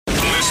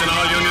Listen,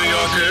 all you New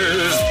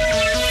Yorkers.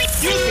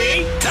 Excuse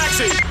me.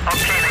 Taxi.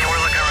 Okay, man, we're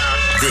looking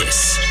around.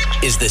 This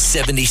is the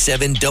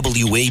 77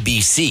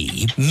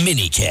 WABC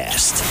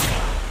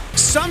minicast.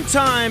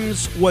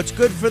 Sometimes what's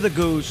good for the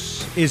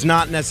goose is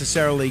not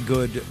necessarily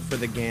good for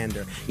the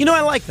gander. You know,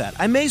 I like that.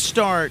 I may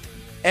start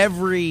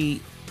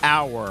every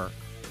hour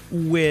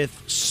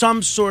with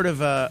some sort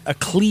of a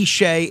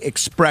cliche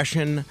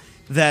expression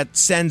that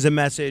sends a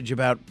message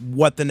about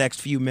what the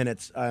next few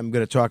minutes I'm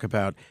going to talk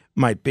about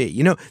might be.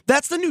 You know,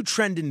 that's the new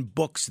trend in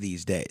books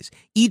these days.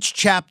 Each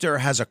chapter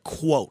has a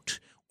quote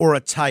or a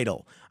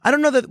title. I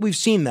don't know that we've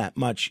seen that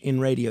much in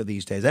radio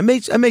these days. I may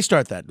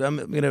start that. I'm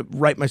going to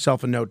write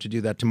myself a note to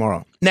do that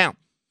tomorrow. Now,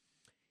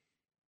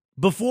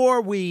 before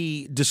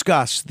we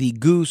discuss the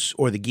goose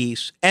or the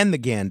geese and the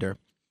gander,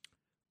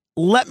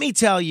 let me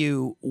tell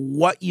you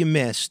what you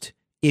missed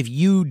if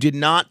you did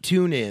not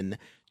tune in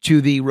to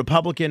the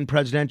Republican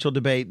presidential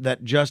debate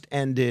that just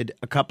ended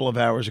a couple of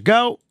hours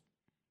ago.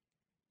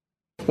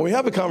 When we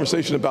have a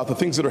conversation about the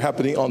things that are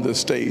happening on this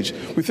stage,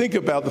 we think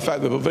about the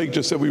fact that Vivek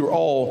just said we were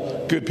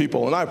all good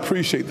people, and I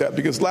appreciate that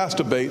because last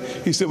debate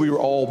he said we were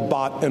all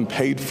bought and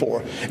paid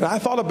for. And I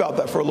thought about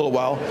that for a little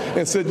while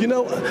and said, you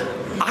know,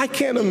 I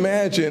can't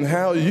imagine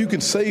how you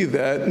could say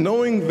that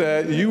knowing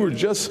that you were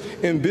just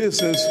in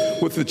business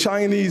with the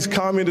Chinese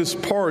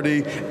Communist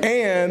Party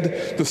and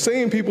the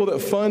same people that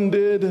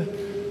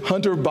funded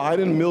Hunter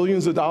Biden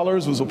millions of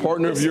dollars was a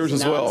partner of yours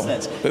as well.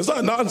 It's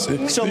not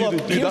nonsense. So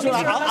look, here's what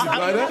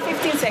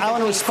I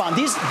want to respond.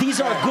 These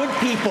are good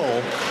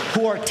people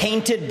who are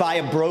tainted by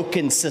a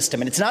broken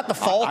system, and it's not the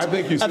fault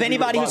of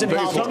anybody who's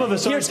involved. Some of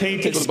us are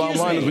tainted.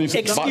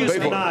 Excuse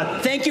me.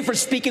 Thank you for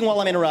speaking while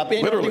I'm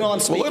interrupting. While I'm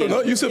speaking.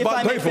 No, you said bought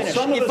and paid for.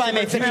 If I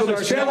may finish,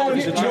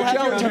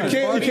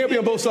 you can't be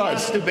on both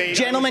sides.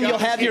 Gentlemen, you'll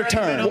have your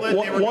turn.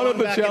 One of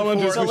the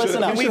challenges we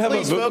should have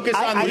please focus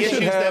on the issues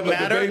that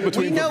matter.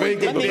 We know we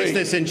did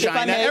business in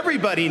China.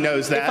 Everybody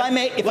knows that.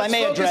 If I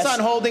may address, focus on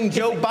holding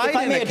Joe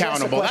Biden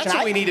accountable. That's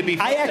what we need to be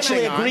focusing on. I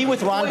actually agree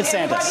with Ron DeSantis.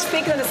 Everybody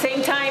speaks at the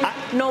same time.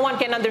 No one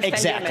can understand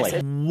exactly.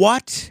 your message.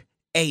 What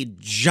a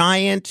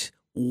giant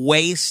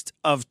waste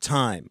of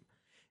time.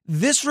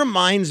 This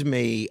reminds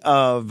me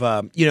of,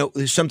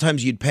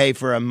 sometimes you'd pay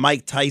for a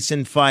Mike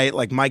Tyson fight,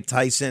 like Mike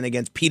Tyson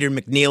against Peter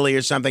McNeely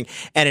or something,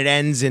 and it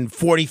ends in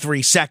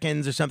 43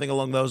 seconds or something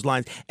along those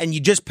lines. And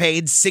you just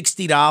paid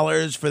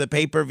 $60 for the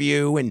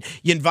pay-per-view, and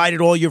you invited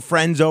all your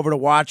friends over to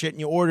watch it, and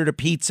you ordered a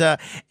pizza,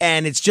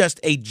 and it's just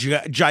a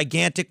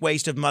gigantic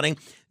waste of money.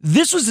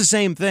 This was the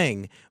same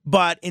thing,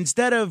 but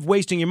instead of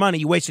wasting your money,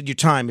 you wasted your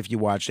time if you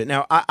watched it.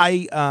 Now,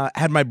 I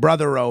had my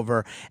brother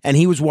over, and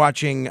he was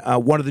watching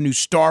one of the new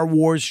Star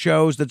Wars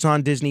shows that's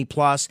on Disney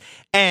Plus,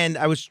 and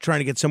I was trying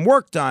to get some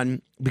work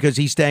done because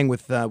he's staying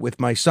with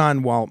my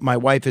son while my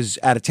wife is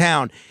out of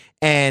town,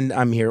 and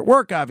I'm here at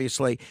work,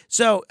 obviously.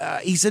 So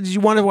he said, "Did you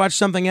want to watch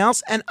something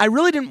else?" And I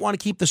really didn't want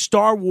to keep the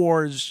Star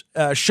Wars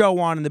show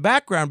on in the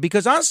background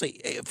because, honestly,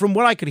 from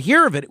what I could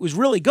hear of it, it was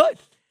really good.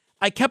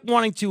 I kept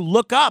wanting to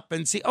look up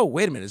and see, oh,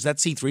 wait a minute, is that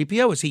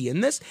C-3PO? Is he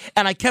in this?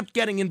 And I kept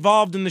getting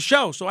involved in the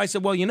show. So I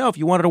said, well, if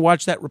you wanted to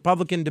watch that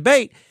Republican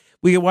debate,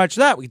 we could watch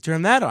that. We could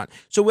turn that on.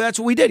 So that's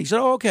what we did. He said,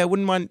 oh, okay, I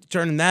wouldn't mind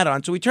turning that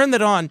on. So we turned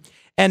that on.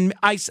 And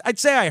I'd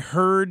say I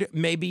heard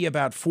maybe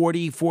about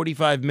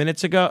 45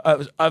 minutes ago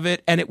of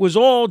it. And it was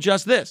all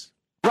just this.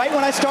 Right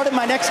when I started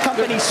my next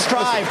company,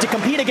 Strive, to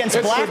compete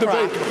against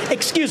BlackRock,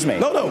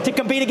 to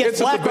compete against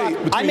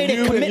BlackRock, I made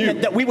a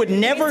commitment that we would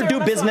never do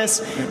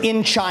business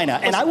in China.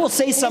 And I will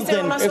say something.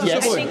 I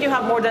think you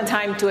have more than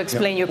time to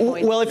explain your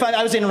point. Well, if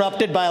I was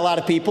interrupted by a lot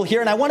of people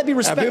here, and I want to be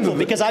respectful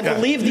because I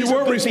believe these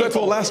are good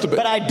people, last debate.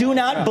 but I do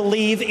not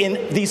believe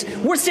in these.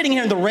 We're sitting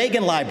here in the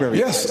Reagan Library.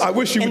 Yes, I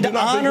wish you in did the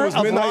not honor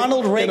think it was of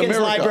Ronald Reagan's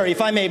library,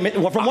 if I may.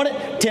 From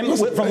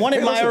one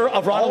admirer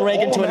of Ronald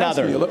Reagan to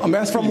another.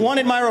 From one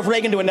admirer of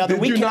Reagan to another.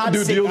 We cannot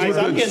do deals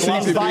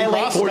with the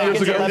violate 4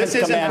 years ago. This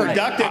isn't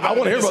productive. I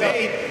want to hear about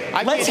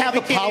that. Let's have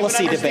a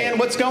policy debate.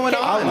 What's going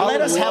on? Let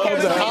us have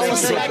a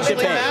policy debate.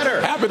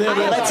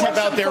 Let's have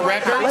about their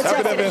record. Let's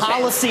have a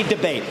policy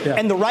debate.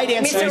 And the right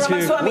answer is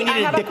we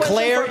need to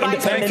declare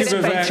independence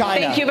from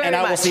China, and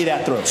I will see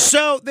that through.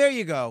 So there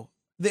you go.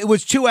 It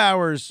was 2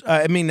 hours.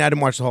 I didn't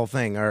watch the whole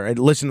thing or I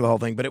listened to the whole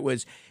thing, but it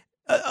was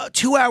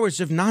 2 hours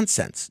of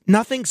nonsense.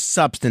 Nothing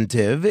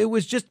substantive. It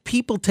was just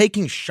people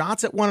taking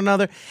shots at one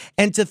another.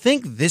 And to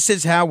think this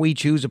is how we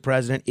choose a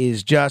president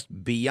is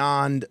just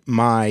beyond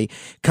my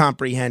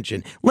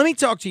comprehension. Let me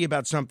talk to you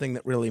about something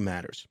that really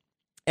matters.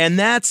 And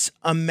that's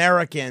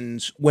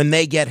Americans when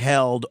they get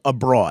held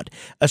abroad,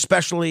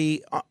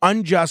 especially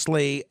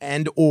unjustly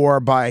and or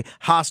by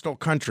hostile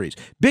countries.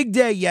 Big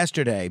day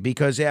yesterday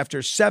because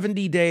after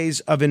 70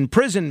 days of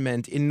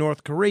imprisonment in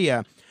North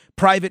Korea,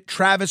 Private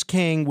Travis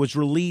King was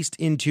released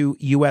into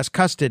U.S.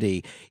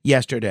 custody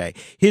yesterday.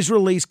 His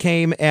release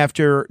came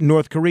after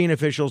North Korean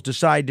officials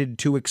decided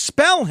to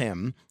expel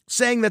him,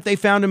 saying that they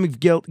found him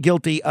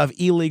guilty of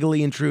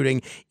illegally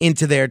intruding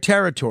into their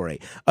territory.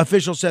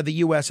 Officials said the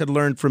U.S. had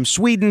learned from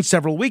Sweden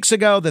several weeks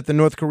ago that the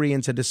North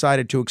Koreans had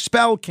decided to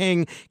expel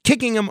King,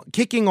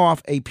 kicking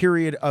off a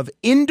period of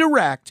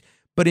indirect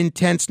but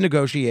intense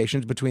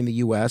negotiations between the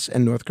U.S.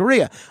 and North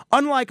Korea.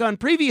 Unlike on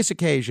previous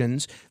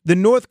occasions, the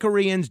North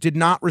Koreans did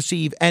not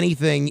receive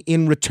anything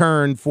in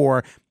return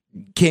for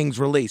King's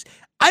release.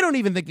 I don't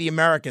even think the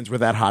Americans were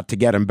that hot to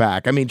get him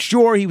back. I mean,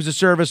 sure, he was a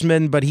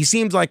serviceman, but he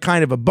seems like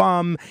kind of a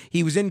bum.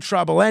 He was in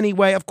trouble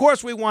anyway. Of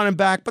course we want him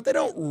back, but they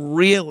don't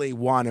really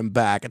want him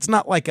back. It's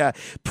not like a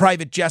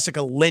Private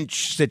Jessica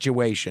Lynch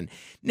situation.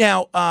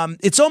 Now,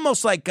 it's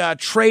almost like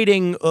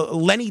trading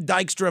Lenny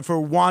Dykstra for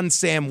Juan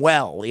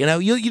Samuel. You know,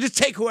 you just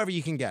take whoever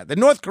you can get. The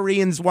North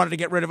Koreans wanted to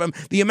get rid of him.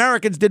 The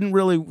Americans didn't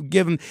really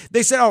give him.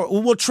 They said,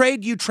 oh, we'll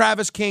trade you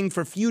Travis King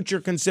for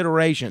future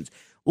considerations.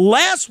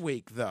 Last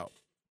week, though,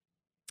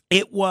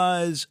 it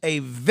was a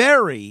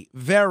very,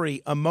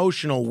 very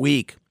emotional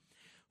week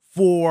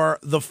for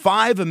the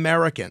 5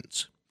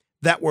 Americans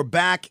that were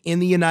back in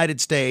the United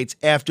States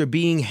after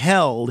being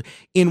held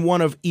in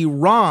one of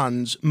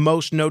Iran's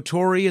most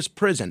notorious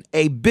prison.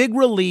 A big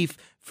relief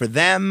for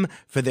them,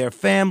 for their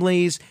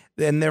families,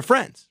 and their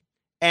friends.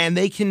 And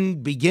they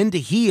can begin to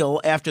heal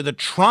after the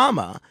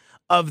trauma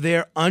of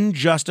their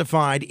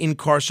unjustified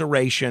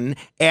incarceration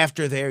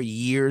after their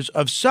years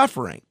of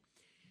suffering.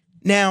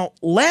 Now,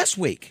 last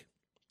week,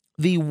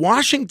 the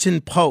Washington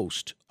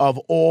Post, of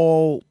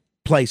all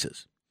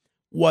places,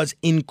 was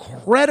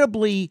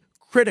incredibly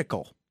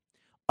critical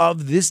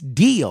of this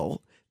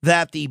deal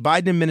that the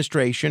Biden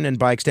administration and,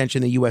 by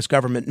extension, the U.S.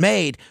 government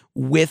made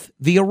with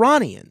the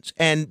Iranians.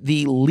 And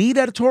the lead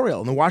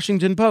editorial in the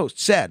Washington Post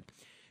said,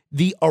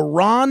 the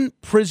Iran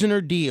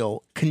prisoner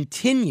deal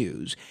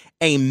continues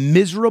a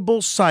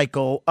miserable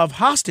cycle of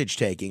hostage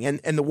taking.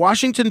 And the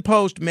Washington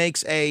Post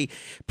makes a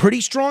pretty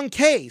strong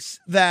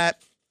case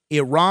that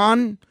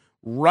Iran,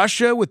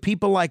 Russia, with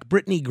people like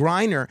Brittany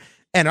Griner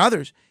and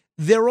others,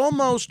 they're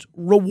almost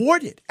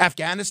rewarded.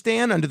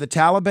 Afghanistan under the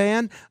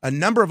Taliban, a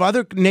number of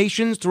other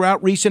nations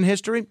throughout recent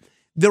history,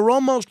 they're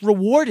almost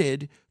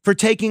rewarded for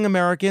taking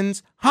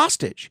Americans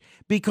hostage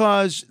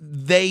because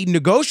they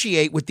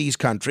negotiate with these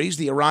countries.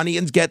 The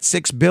Iranians get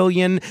 $6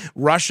 billion.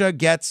 Russia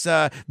gets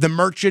the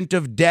merchant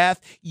of death.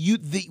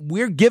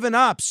 We're giving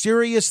up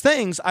serious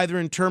things, either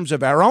in terms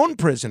of our own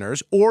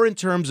prisoners or in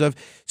terms of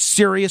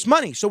serious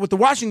money. So what the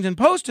Washington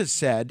Post has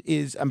said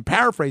is, I'm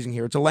paraphrasing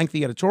here, it's a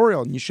lengthy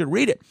editorial and you should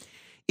read it,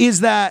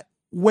 is that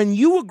when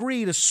you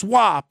agree to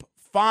swap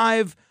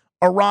 5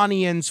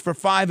 Iranians for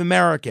 5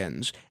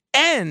 Americans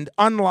and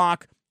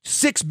unlock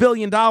 $6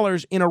 billion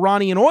in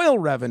Iranian oil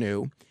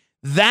revenue,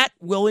 that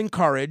will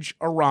encourage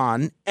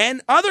Iran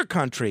and other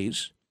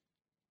countries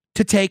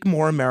to take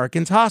more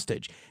Americans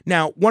hostage.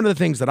 Now, one of the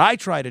things that I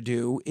try to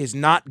do is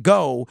not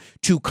go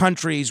to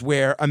countries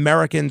where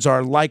Americans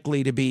are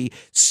likely to be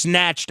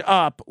snatched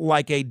up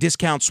like a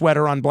discount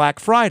sweater on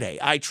Black Friday.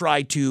 I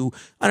try to,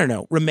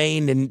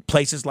 remain in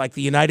places like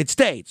the United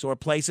States or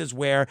places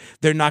where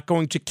they're not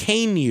going to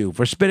cane you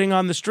for spitting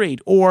on the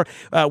street or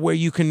where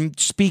you can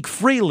speak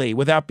freely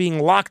without being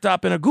locked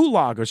up in a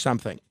gulag or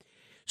something.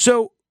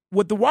 So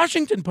what the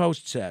Washington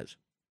Post says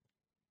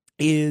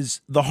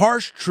is the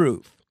harsh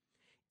truth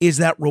is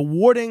that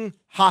rewarding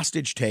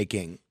hostage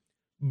taking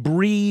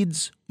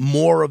breeds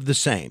more of the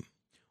same.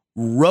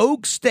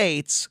 Rogue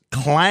states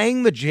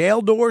clang the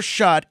jail door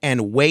shut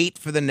and wait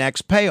for the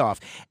next payoff,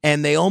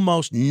 and they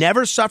almost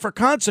never suffer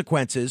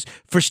consequences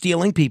for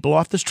stealing people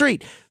off the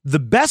street. The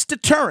best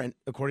deterrent,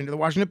 according to the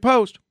Washington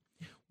Post,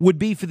 would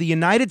be for the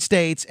United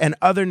States and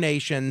other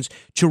nations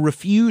to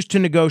refuse to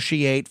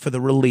negotiate for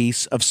the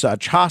release of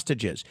such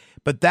hostages.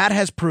 But that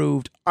has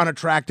proved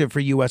unattractive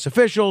for U.S.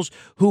 officials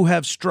who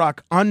have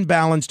struck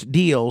unbalanced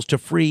deals to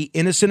free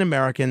innocent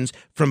Americans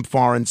from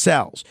foreign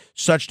cells.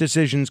 Such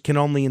decisions can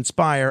only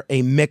inspire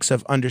a mix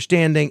of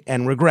understanding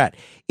and regret.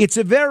 It's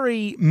a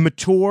very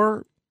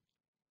mature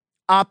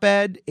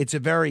op-ed. It's a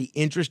very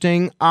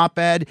interesting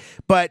op-ed,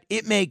 but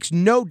it makes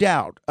no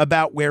doubt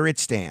about where it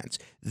stands.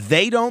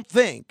 They don't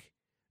think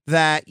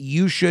that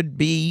you should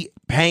be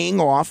paying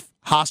off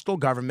hostile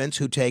governments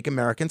who take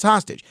Americans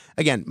hostage.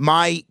 Again,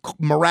 my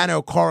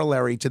Morano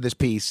corollary to this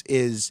piece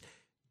is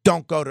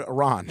don't go to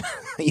Iran,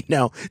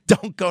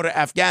 don't go to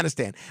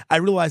Afghanistan. I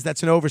realize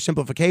that's an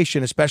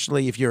oversimplification,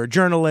 especially if you're a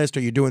journalist or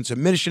you're doing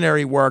some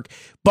missionary work,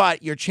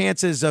 but your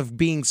chances of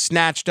being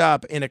snatched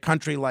up in a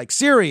country like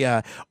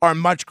Syria are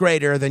much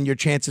greater than your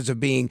chances of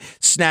being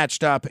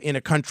snatched up in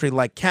a country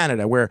like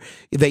Canada, where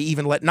they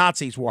even let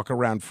Nazis walk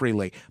around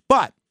freely.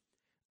 But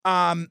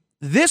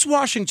this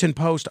Washington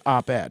Post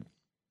op-ed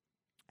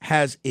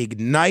has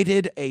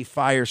ignited a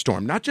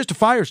firestorm, not just a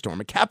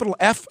firestorm, a capital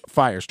F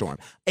firestorm,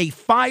 a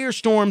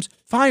firestorm's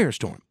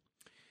firestorm.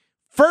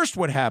 First,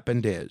 what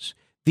happened is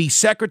the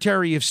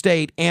Secretary of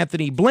State,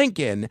 Anthony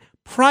Blinken,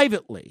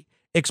 privately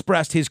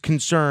expressed his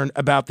concern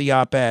about the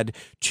op-ed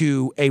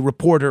to a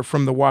reporter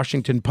from the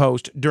Washington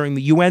Post during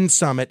the UN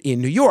summit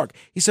in New York.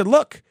 He said,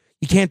 look,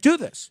 you can't do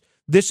this.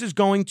 This is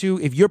going to,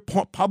 if you're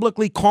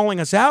publicly calling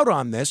us out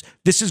on this,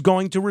 this is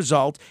going to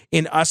result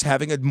in us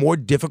having a more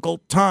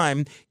difficult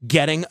time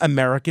getting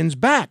Americans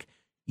back.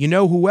 You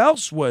know who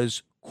else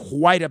was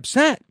quite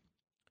upset?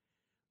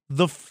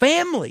 The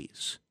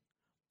families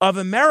of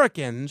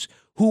Americans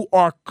who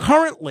are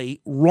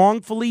currently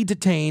wrongfully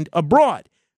detained abroad.